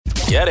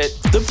Get it?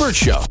 The Burt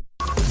Show.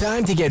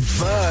 Time to get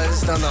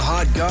buzzed on the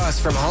hot goss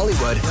from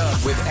Hollywood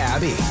with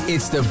Abby.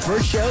 It's the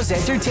Burt Show's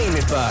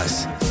entertainment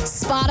buzz.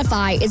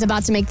 Spotify is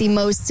about to make the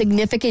most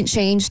significant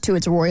change to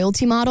its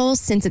royalty model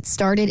since it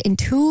started in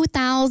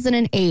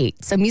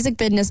 2008. So Music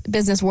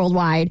Business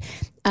Worldwide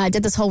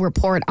did this whole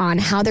report on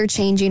how they're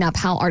changing up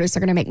how artists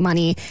are going to make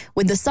money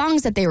with the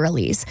songs that they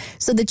release.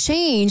 So the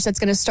change that's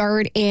going to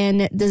start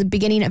in the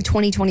beginning of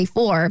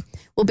 2024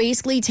 will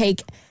basically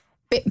take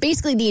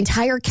the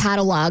entire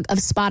catalog of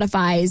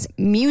Spotify's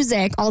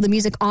music, all the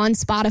music on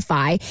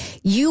Spotify.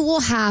 You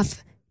will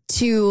have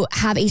to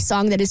have a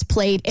song that is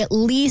played at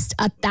least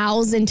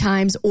 1,000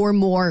 times or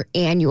more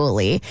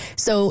annually.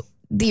 So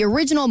the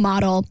original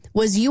model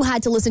was you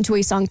had to listen to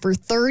a song for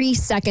 30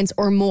 seconds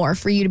or more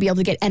for you to be able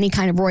to get any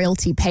kind of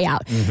royalty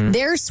payout. Mm-hmm.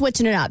 They're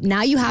switching it up.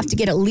 Now you have to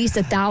get at least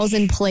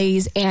 1,000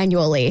 plays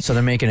annually. So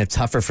they're making it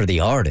tougher for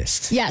the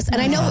artist. Yes,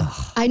 and I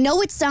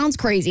know it sounds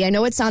crazy. I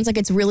know it sounds like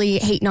it's really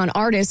hating on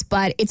artists,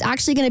 but it's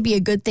actually going to be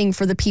a good thing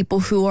for the people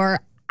who are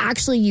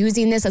actually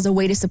using this as a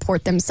way to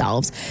support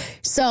themselves.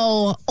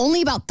 So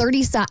only about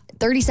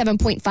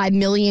 37.5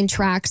 million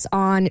tracks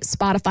on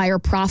Spotify are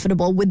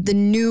profitable with the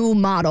new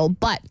model,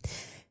 but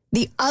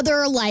the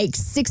other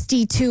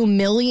 62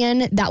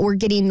 million that were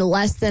getting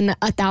less than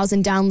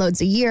 1,000 downloads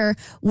a year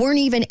weren't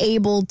even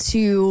able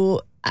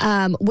to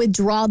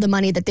withdraw the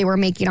money that they were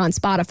making on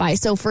Spotify.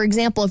 So for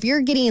example, if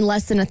you're getting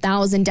less than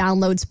 1,000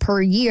 downloads per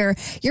year,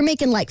 you're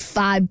making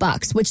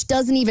 $5, which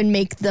doesn't even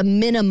make the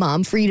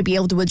minimum for you to be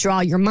able to withdraw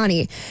your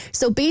money.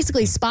 So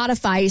basically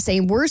Spotify is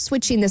saying we're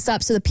switching this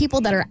up so the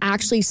people that are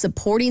actually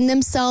supporting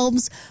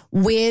themselves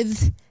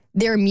with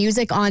their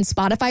music on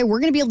Spotify, we're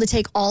going to be able to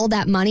take all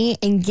that money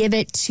and give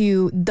it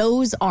to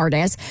those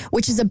artists,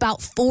 which is about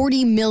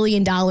 $40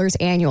 million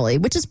annually,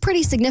 which is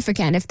pretty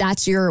significant if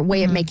that's your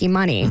way of making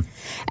money.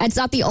 It's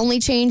not the only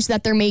change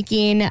that they're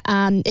making.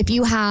 If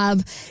you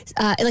have,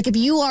 if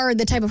you are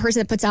the type of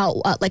person that puts out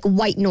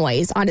white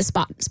noise onto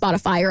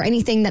Spotify or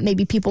anything that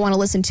maybe people want to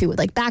listen to,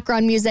 like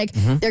background music,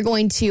 they're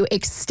going to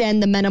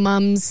extend the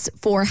minimums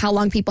for how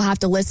long people have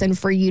to listen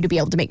for you to be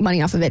able to make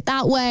money off of it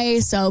that way.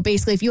 So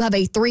basically, if you have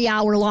a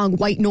 3-hour-long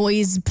white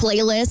noise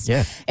playlist,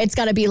 it's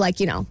got to be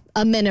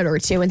a minute or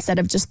two instead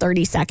of just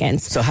 30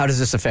 seconds. So how does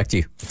this affect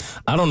you?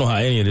 I don't know how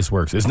any of this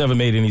works. It's never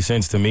made any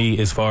sense to me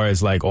as far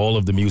as all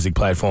of the music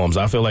platforms.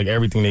 I feel like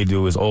everything they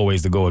do is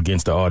always to go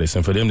against the artist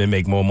and for them to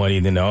make more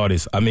money than the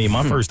artist. I mean,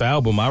 my first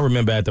album, I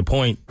remember at the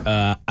point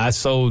I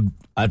sold,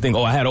 I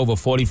had over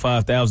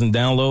 45,000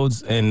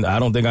 downloads, and I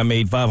don't think I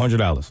made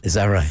 $500. Is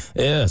that right?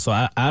 Yeah, so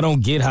I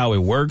don't get how it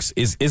works.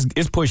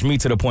 It's pushed me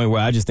to the point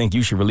where I just think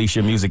you should release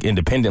your music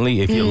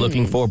independently if you're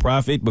looking for a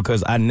profit,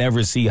 because I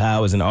never see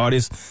how, as an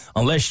artist,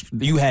 unless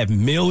you have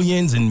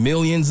millions and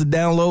millions of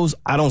downloads,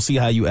 I don't see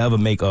how you ever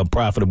make a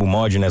profitable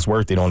margin that's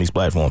worth it on these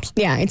platforms.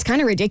 Yeah, it's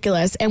kind of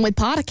ridiculous. And with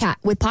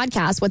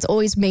podcasts, what's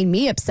always made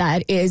me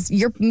upset is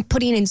you're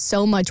putting in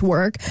so much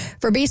work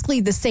for basically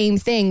the same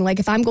thing. Like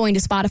if I'm going to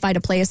Spotify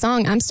to play a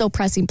song, I'm still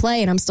pressing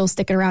play and I'm still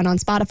sticking around on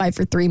Spotify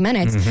for 3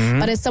 minutes.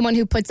 But as someone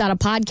who puts out a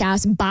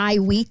podcast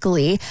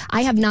bi-weekly,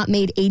 I have not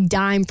made a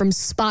dime from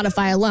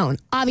Spotify alone.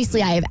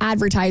 Obviously, I have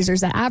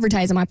advertisers that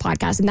advertise on my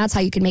podcast, and that's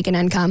how you can make an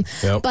income.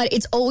 Yep. But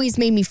it's always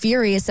made me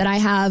furious that I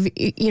have,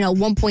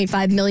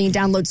 1.5 million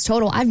downloads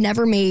total. I've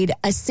never made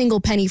a single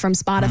penny from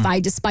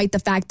Spotify, despite the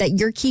fact that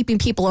you're keeping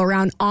people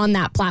around on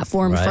that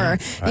platform for,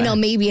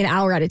 maybe an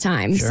hour at a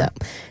time. Sure.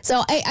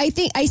 So I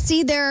think I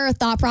see their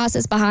thought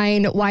process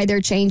behind why they're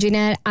changing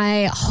it.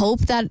 I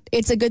hope that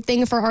it's a good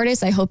thing for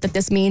artists. I hope that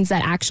this means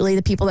that actually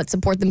the people that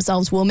support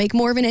themselves will make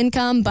more of an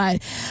income.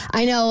 But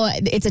I know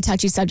it's a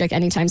touchy subject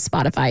anytime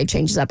Spotify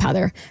changes up how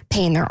they're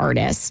paying their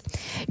artists.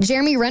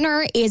 Jeremy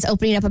Renner is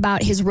opening up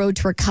about his road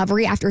to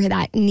recovery after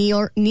that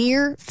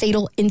near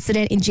fatal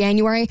incident in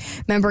January.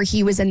 Remember,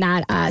 he was in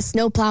that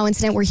snowplow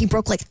incident where he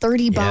broke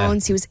 30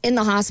 bones. He was in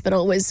the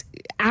hospital. It was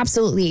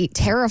absolutely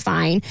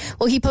terrifying.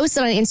 Well, he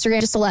posted on Instagram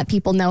just to let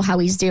people know how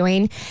he's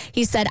doing.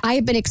 He said, "I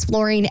have been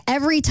exploring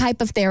every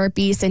type of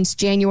therapy since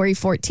January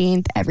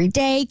 14th. Every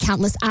day,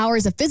 countless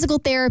hours of physical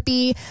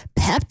therapy,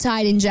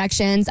 peptide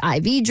injections,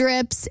 IV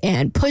drips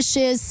and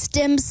pushes,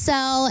 stem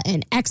cell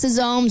and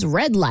exosomes,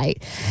 red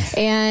light,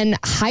 and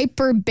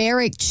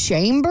hyperbaric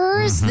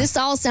chambers." This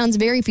all sounds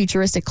very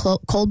futuristic.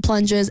 Cold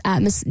plunges,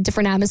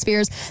 different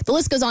atmospheres. The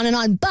list goes on and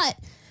on. But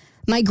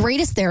my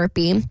greatest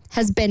therapy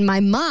has been my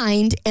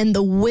mind and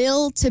the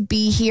will to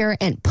be here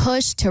and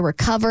push to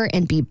recover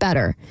and be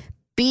better.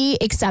 Be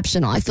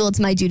exceptional. I feel it's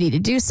my duty to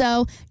do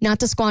so, not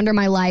to squander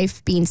my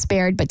life being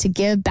spared, but to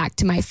give back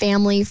to my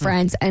family,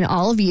 friends, and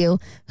all of you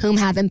whom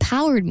have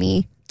empowered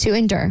me to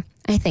endure.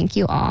 I thank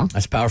you all.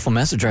 That's a powerful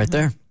message right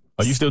there.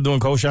 Are you still doing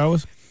cold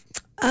showers?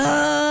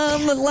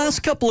 The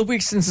last couple of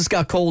weeks since it's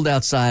got cold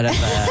outside, I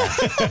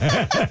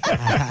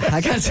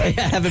gotta say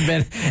I haven't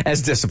been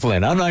as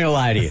disciplined. I'm not gonna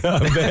lie to you.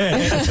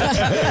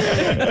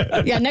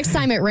 Yeah, next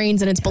time it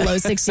rains and it's below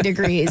 60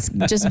 degrees,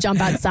 just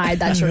jump outside.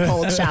 That's your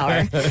cold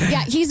shower.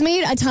 Yeah, he's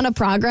made a ton of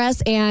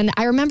progress. And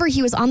I remember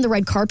he was on the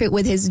red carpet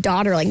with his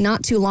daughter, like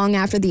not too long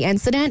after the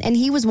incident. And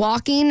he was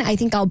walking, I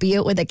think,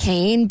 albeit with a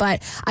cane.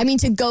 But I mean,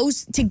 to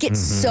get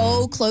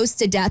so close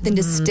to death and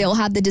to still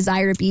have the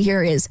desire to be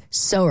here is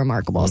so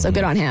remarkable. So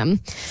good on him.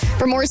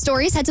 For more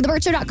stories, head to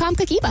thebirdshow.com.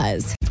 Cookie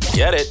Buzz.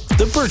 Get it?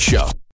 The Burt Show.